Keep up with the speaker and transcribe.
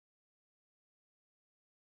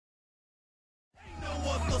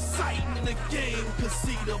exciting in the game, cause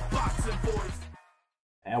see the boxing voice.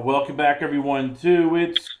 And welcome back, everyone, to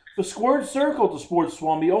It's the Squared Circle to Sports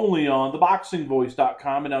Swami, only on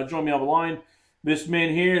ThaBoxingVoice.com. And now join me on the line. This man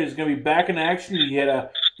here is going to be back in action. He had a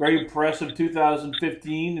very impressive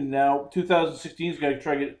 2015, and now 2016 is going to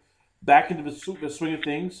try to get back into the swing of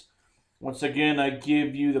things. Once again, I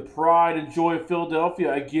give you the pride and joy of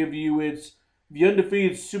Philadelphia. I give you the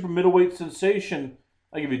undefeated super middleweight sensation.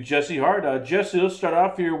 I give you Jesse Hart. Jesse, let's start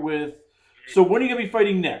off here with, so when are you going to be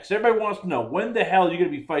fighting next? Everybody wants to know, when the hell are you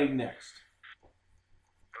going to be fighting next?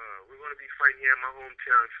 We're going to be fighting here in my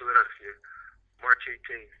hometown, Philadelphia, March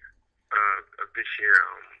 18th of this year.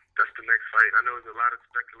 That's the next fight. I know there's a lot of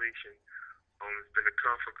speculation. It's been a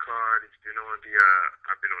comfort card. It's been on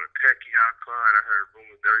I've been on a Pacquiao card. I heard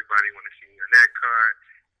rumors everybody want to see me on that card.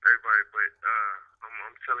 Everybody, but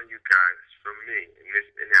I'm telling you guys, from me,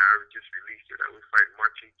 and I just released it, I will fight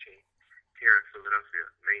March 18th here in Philadelphia,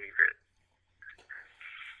 main event.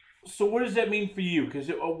 So what does that mean for you? Because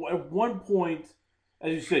at one point,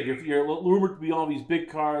 as you said, you're rumored to be on these big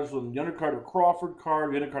cards, with the undercard of Crawford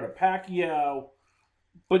card, the undercard of Pacquiao.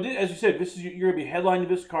 But as you said, you're going to be headlining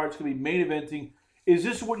this card. It's going to be main eventing. Is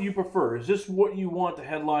this what you prefer? Is this what you want to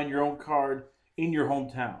headline your own card in your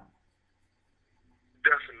hometown?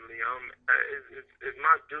 Definitely. It's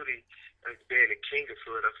my duty as being the king of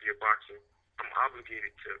Philadelphia boxing. I'm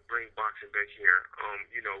obligated to bring boxing back here.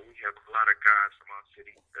 We have a lot of guys from our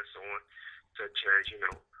city that's on, such as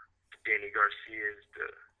Danny Garcia's, the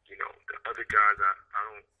other guys.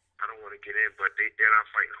 I don't want to get in, but they're not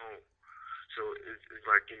fighting home. So it's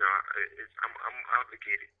like I'm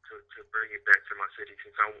obligated to bring it back to my city,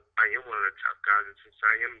 since I am one of the top guys, and since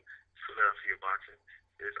I am Philadelphia boxing,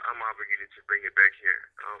 I'm obligated to bring it back here.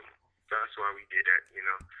 That's why we did that.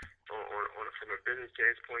 From a business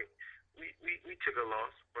standpoint, we took a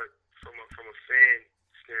loss, but from a fan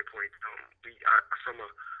standpoint,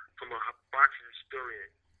 from a boxing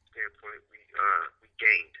historian standpoint, we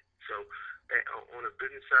gained. So on a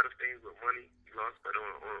business side of things, with money, we lost, but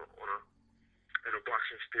on a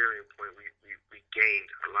boxing historian point, we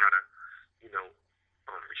gained a lot of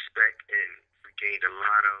respect, and we gained a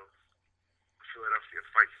lot of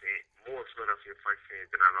more Philadelphia fight fans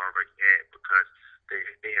than I already had, because they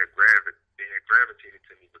had gravitated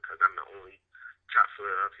to me because I'm the only top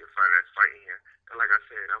Philadelphia fighter that's fighting here. And like I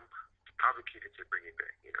said, I'm obligated to bring it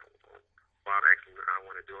back. Bob asked me what I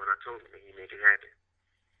want to do, and I told him, and he made it happen.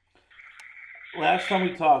 Last time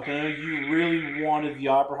we talked, I know you really wanted the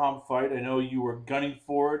Abraham fight. I know you were gunning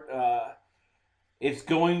for it. It's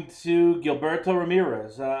going to Gilberto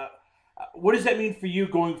Ramirez. What does that mean for you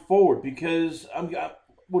going forward? Because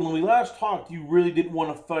when we last talked, you really didn't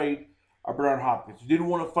want to fight Bernard Hopkins. You didn't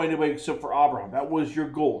want to fight anybody except for Abraham. That was your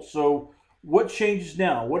goal. So what changes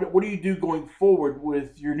now? What do you do going forward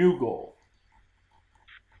with your new goal?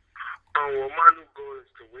 Well, my new goal is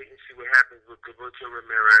to wait and see what happens with Gilberto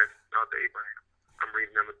Ramirez out the Abraham. I'm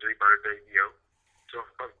reading number 3 by the WBO. So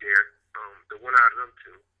up there, the one out of them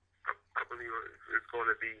two, I believe it's going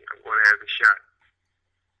to be, I'm going to have a shot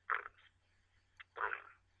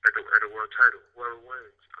at the world title. Whoever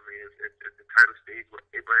wins, I mean, if the title stays with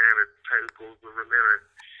Abraham, if the title goes with Ramirez,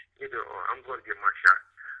 either or, I'm going to get my shot.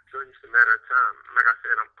 So it's just a matter of time. Like I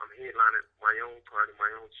said, I'm headlining my own part in my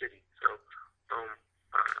own city. So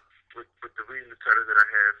with the regional title that I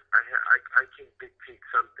have, I can dictate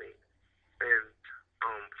something. And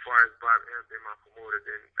as far as Bob Arum being my promoter,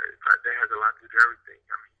 then that has a lot to do with everything.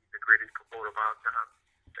 I mean, he's the greatest promoter of all time.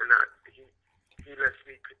 And he lets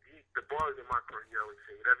me, the ball is in my court, he always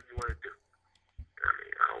say, whatever you want to do. I mean,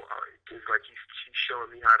 it's like he's showing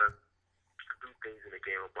me how to do things in the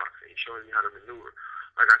game of boxing. He's showing me how to maneuver.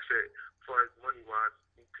 Like I said, as far as money-wise,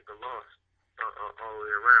 he took a loss all the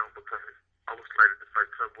way around, because I was slated to fight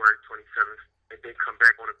February 27th and then come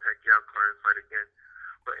back on a Pacquiao card and fight again.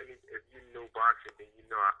 But if you know boxing, then you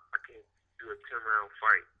know I can't do a 10-round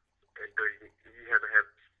fight, and you have to have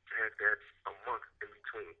a month in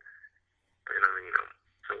between.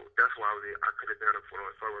 So that's why I could have done it for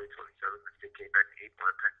February 27th, because they came back and ate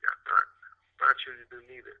my Pacquiao card. But I choose to do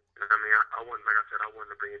neither. I mean, I wanted, like I said, I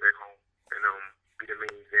wanted to bring it back home and be the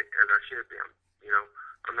main event as I should be.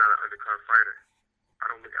 I'm not an undercard fighter.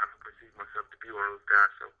 I don't perceive myself to be one of those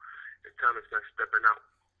guys. So it's time to start stepping out.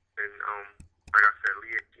 And like I said,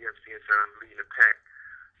 EFC said I'm leading the pack.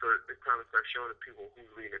 So it's time to start showing the people who's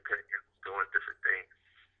leading the pack and who's doing different things.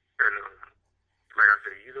 And like I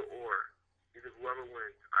said, either whoever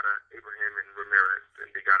wins out of Abraham and Ramirez, then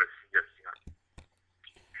they got to see UFC.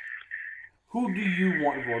 Who do you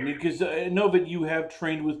want for? I mean, because I know that you have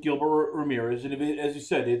trained with Gilbert Ramirez, and as you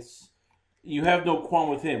said, you have no qualm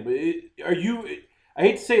with him. But I I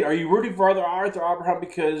hate to say it, are you rooting for Arthur Abraham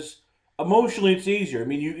because emotionally it's easier? I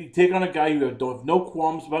mean, you take on a guy you don't have no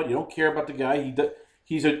qualms about. You don't care about the guy.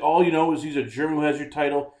 All you know is he's a German who has your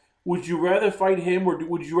title. Would you rather fight him or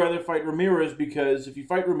would you rather fight Ramirez? Because if you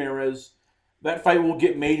fight Ramirez, that fight will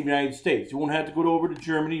get made in the United States. You won't have to go over to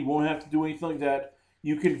Germany. You won't have to do anything like that.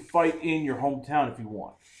 You can fight in your hometown if you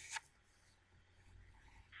want.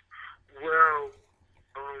 Well,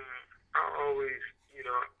 I always,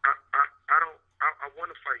 I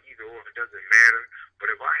want to fight either or. It doesn't matter.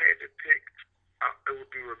 But if I had to pick, it would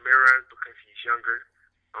be Ramirez because he's younger.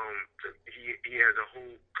 He has a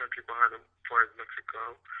whole country behind him as far as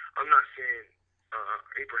Mexico. I'm not saying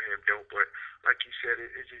Abraham don't, but like you said,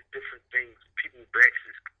 it's just different things.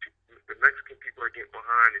 The Mexican people are getting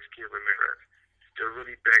behind this kid Ramirez. They're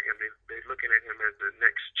really backing. They're looking at him as the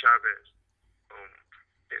next Chavez.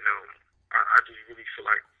 I just really feel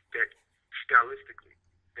like that stylistically,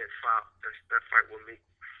 that fight will make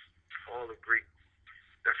all the great.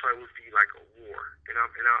 That fight would be like a war, and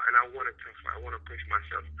I want a tough fight. I want to push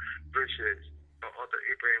myself versus Arthur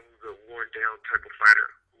Abraham, who's a worn down type of fighter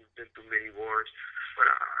who's been through many wars. But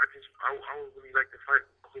I would really like to fight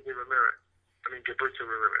Gilberto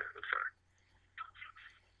Ramirez. I'm sorry.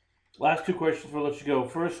 Last two questions before I let you go.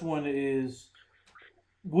 First one is,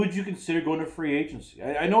 would you consider going to free agency?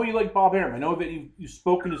 I know you like Bob Arum. I know that you've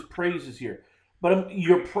spoken his praises here, but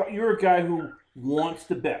you're a guy who wants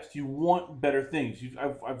the best. You want better things.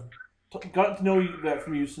 I've gotten to know that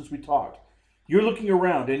from you since we talked. You're looking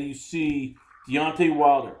around and you see Deontay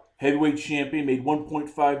Wilder, heavyweight champion, made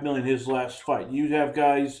 $1.5 million his last fight. You have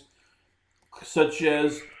guys such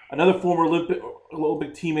as another former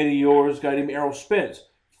Olympic teammate of yours, a guy named Errol Spence,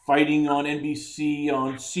 fighting on NBC,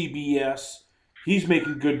 on CBS. He's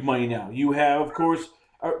making good money now. You have, of course,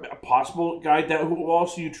 a possible guy who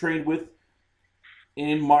also you trained with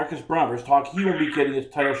in Marcus Brown. There's talk he will be getting his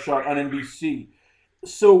title shot on NBC.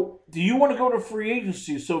 So, do you want to go to free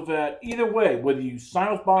agency so that either way, whether you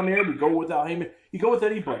sign with Bob Arum, you go without him, you go with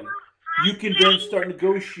anybody, you can then start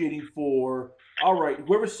negotiating for, all right,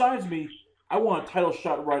 whoever signs me, I want a title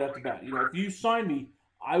shot right off the bat. If you sign me,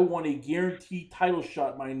 I want a guaranteed title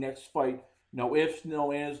shot my next fight. No ifs,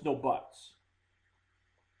 no ands, no buts.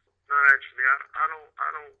 No, actually, I don't.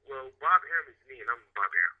 Well, Bob Arum is me, and I'm Bob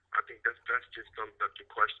Arum. I think that's just sums up the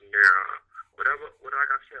question there. Like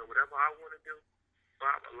I said, whatever I want to do,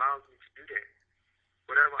 Bob allows me to do that.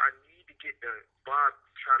 Whatever I need to get done, Bob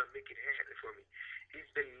try to make it happen for me. He's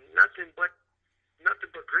been nothing but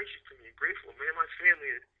gracious to me, grateful. Man, my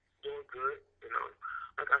family is doing good.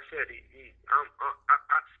 Like I said, he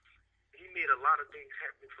made a lot of things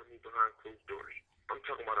happen for me behind closed doors. I'm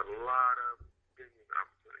talking about a lot of business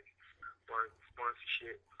opportunities,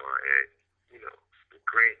 sponsorship, or as the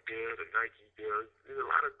Grant deal, the Nike deal. There's a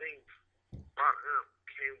lot of things. Bob Arum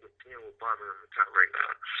came with Bob Arum on top right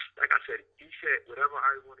now. Like I said, he said whatever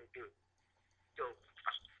I want to do. So,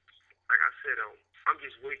 like I said, I'm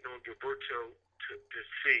just waiting on Gilberto to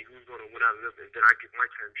see who's going to win out of this, and then I get my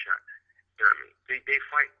time shot. You know what I mean? They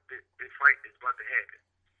fight. They fight is about to happen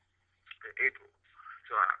in April.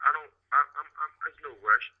 So I'm there's no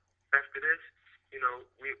rush. After this,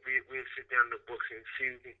 we'll sit down in the books and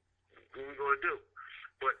see what we're going to do.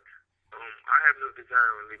 But I have no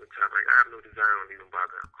desire on leaving top rank. I have no desire on leaving Bob.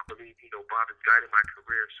 I believe, Bob has guided my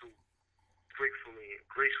career so gratefully and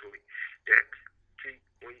gracefully that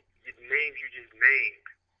when the names you just named,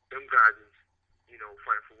 them guys is,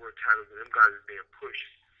 fighting for world titles, and them guys is being pushed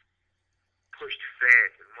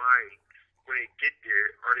fast. And when they get there,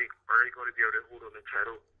 are they going to be able to hold on the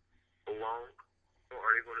title alone, or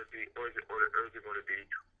are they going to be, or is it going to be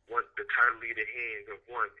the title lead in hands of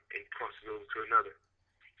one and cross it over to another?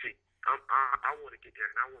 See, I want to get there,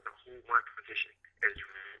 and I want to hold my position and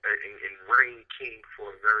reign king for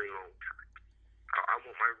a very long time. I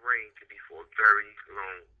want my reign to be for a very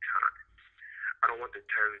long time. I don't want the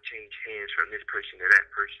title to change hands from this person to that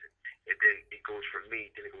person, and then it goes from me,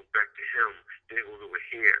 then it goes back to him, then it goes over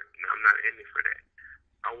here. And I'm not in it for that.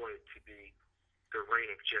 I want it to be the reign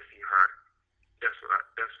of Jesse Hart. That's what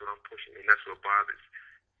I'm pushing, and that's what Bob is,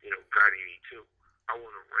 guiding me to. I want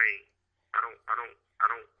to reign. I don't.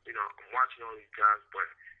 I'm watching all these guys, but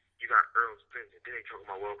you got Earl Spence, and then they talking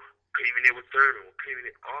about, well, Cleveland there with Thurman,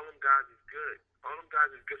 all them guys is good. All them guys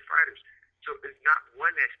is good fighters. So it's not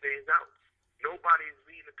one that stands out. Nobody is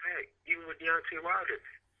leading the pack, even with Deontay Wilder.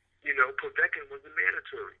 Povetkin was a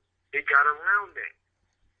mandatory. They got around that.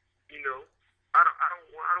 I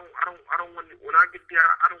don't want. When I get there,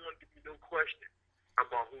 I don't want to be no question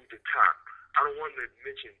about who's the top. I don't want to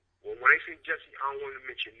mention. Well, when they say Jesse, I don't want to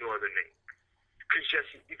mention no other name. Because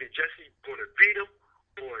either Jesse's going to beat him,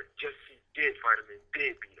 or Jesse did fight him and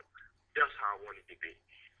did beat him. That's how I want it to be.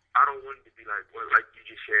 I don't want it to be like, well, like you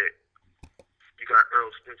just said, you got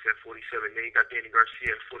Earl Spence at 47, then you got Danny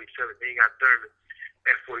Garcia at 47, then you got Thurman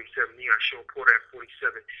at 47, then you got Sean Porter at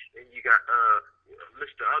 47, and you got a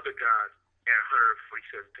list of other guys at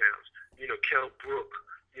 147 pounds. You know, Kell Brook.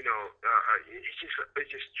 You know, it's just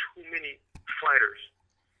too many fighters.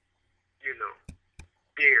 You know,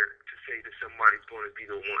 there to say that somebody's going to be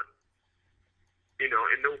the one. You know,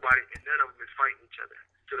 and none of them is fighting each other.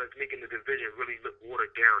 So that's making the division really look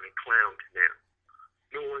watered down and clowned now.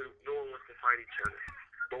 No one wants to fight each other.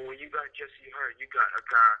 But when you got Jesse Hart, you got a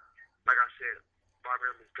guy, like I said, Bob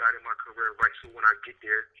Arum has guided my career right. So when I get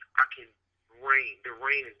there, I can reign. The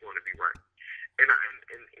reign is going to be right. And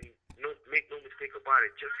make no mistake about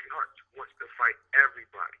it, Jesse Hart wants to fight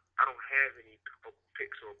everybody. I don't have any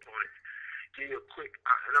picks or opponents. I'm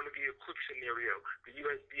gonna give you a quick scenario. The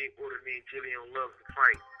USBA ordered me and Jillian Love to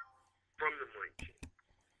fight from the money team.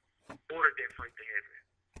 Ordered that fight to happen.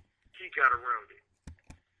 He got around it.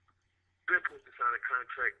 Been supposed to sign a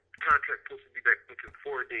contract. Contract supposed to be back within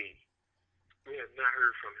 4 days. We have not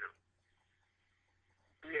heard from him.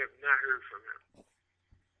 We have not heard from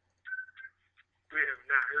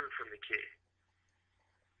the kid.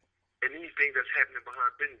 And these things that's happening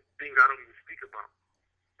behind business, things I don't even speak about.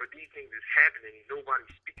 But these things is happening and nobody's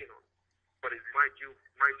speaking on it. But it's my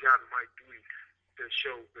job and my duty to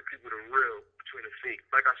show the people the real between the fake.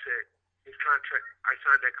 Like I said, his contract, I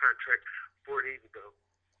signed that contract 4 days ago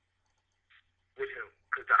with him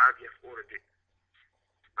because the IBF ordered it.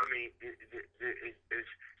 I mean,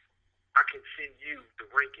 I can send you the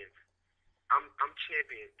rankings. I'm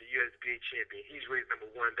champion, the USBA champion. He's rated #1.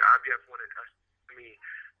 The IBF wanted us.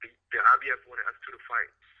 The IBF wanted us to the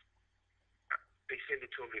fight. They sent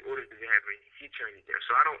it to him. They ordered it to happen. He turned it down.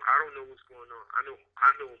 So I don't know what's going on. I know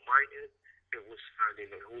on my end it was signed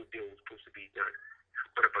and the whole deal was supposed to be done.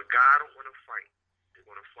 But if a guy don't want to fight, they're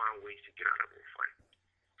going to find ways to get out of the fight.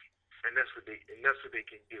 And that's what they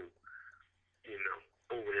can do. You know,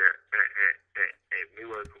 over there at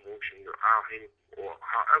Mayweather Promotion, or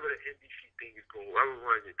however the NBC thing is going, whoever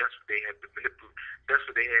runs it, that's what they have to manipulate. That's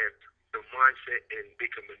what they have the mindset, and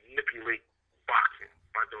they can manipulate boxing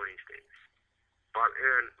by doing these things. Bob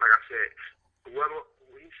Arum, like I said, when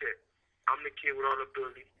he said, I'm the kid with all the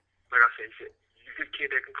ability, like I said, he said, you're the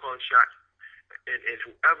kid that can call shots, and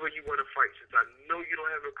whoever you want to fight, since I know you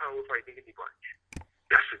don't have no power fighting anybody,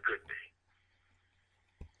 that's a good thing.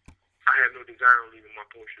 I have no desire on leaving my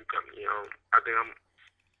promotion company. I think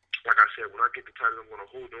like I said, when I get the title, I'm going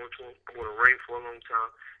to hold on to him. I'm going to reign for a long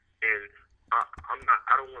time, and I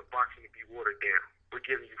don't want boxing to be watered down. We're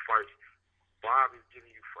giving you fights. Bob is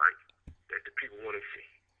giving you fights that the people want to see.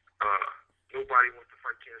 Nobody wants to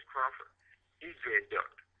fight Terence Crawford. He's been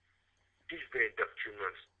ducked. He's been ducked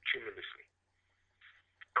tremendously.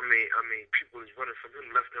 I mean, people is running from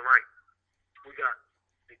him left and right. We got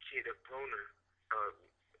the kid at Broner.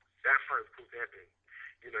 That fight was supposed to happen.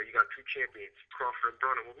 You know, you got two champions, Crawford and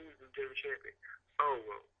Broner. Well, who's the general champion? Oh,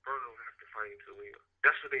 well, Broner will have to fight until later.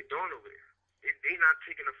 That's what they doing over there. They not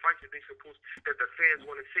taking the fights that that the fans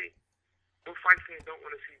want to see. What fight fans don't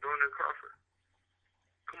want to see Broner and Crawford?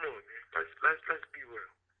 Come on, man. Let's be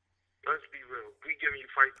real. Let's be real. We giving you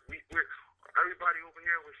fights. We're everybody over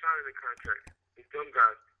here. We're signing a contract. These dumb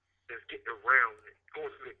guys that's getting around and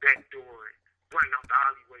going through the back door and running out the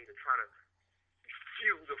alleyway to try to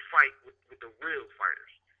fuse a fight with the real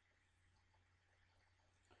fighters.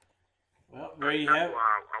 Well, there you have it. That's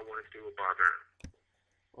why I want to stay with Bob Arum.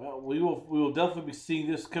 Well, we will definitely be seeing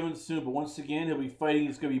this coming soon. But once again, he'll be fighting.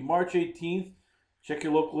 It's going to be March 18th. Check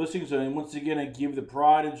your local listings. And once again, I give the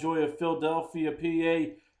pride and joy of Philadelphia,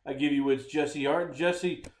 PA. I give you it's Jesse Hart.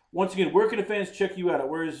 Jesse, once again, where can the fans check you out at?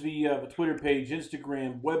 Where is the Twitter page,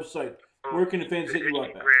 Instagram, website? Where can the fans hit you up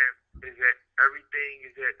at? Instagram is at everything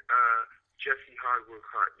is at Jesse Hardwork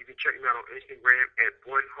Hart. You can check me out on Instagram at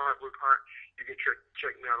One Hardwork Hart. You can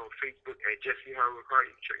check me out on Facebook at Jesse Hardwork Hart.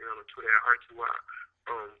 You can check me out on Twitter at Hart2Y.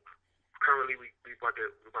 Currently we about to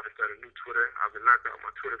start a new Twitter. I've been locked out on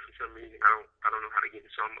my Twitter for some reason. I don't know how to get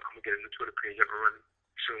it, so I'm gonna get a new Twitter page up and running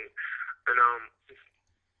soon. And just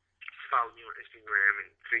follow me on Instagram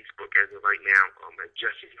and Facebook as of right now. At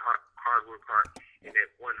Jesse Hardwork Hart and at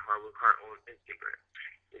One Hardwork Hart on Instagram.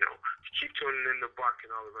 You know, keep tuning in the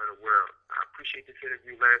boxing all around the world. I appreciate this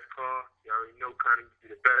interview, last call. You already know, Connie, you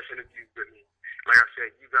did the best interview with me. Like I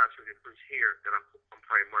said, you guys heard it first here that I'm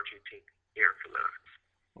fighting March 18th here in Philadelphia.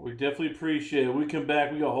 We definitely appreciate it. When we come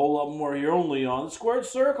back, we got a whole lot more here only on the Squared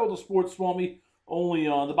Circle, the Sports Swami, only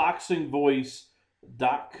on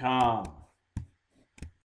ThaBoxingvoice.com.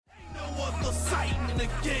 No other sight in the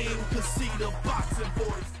game could see the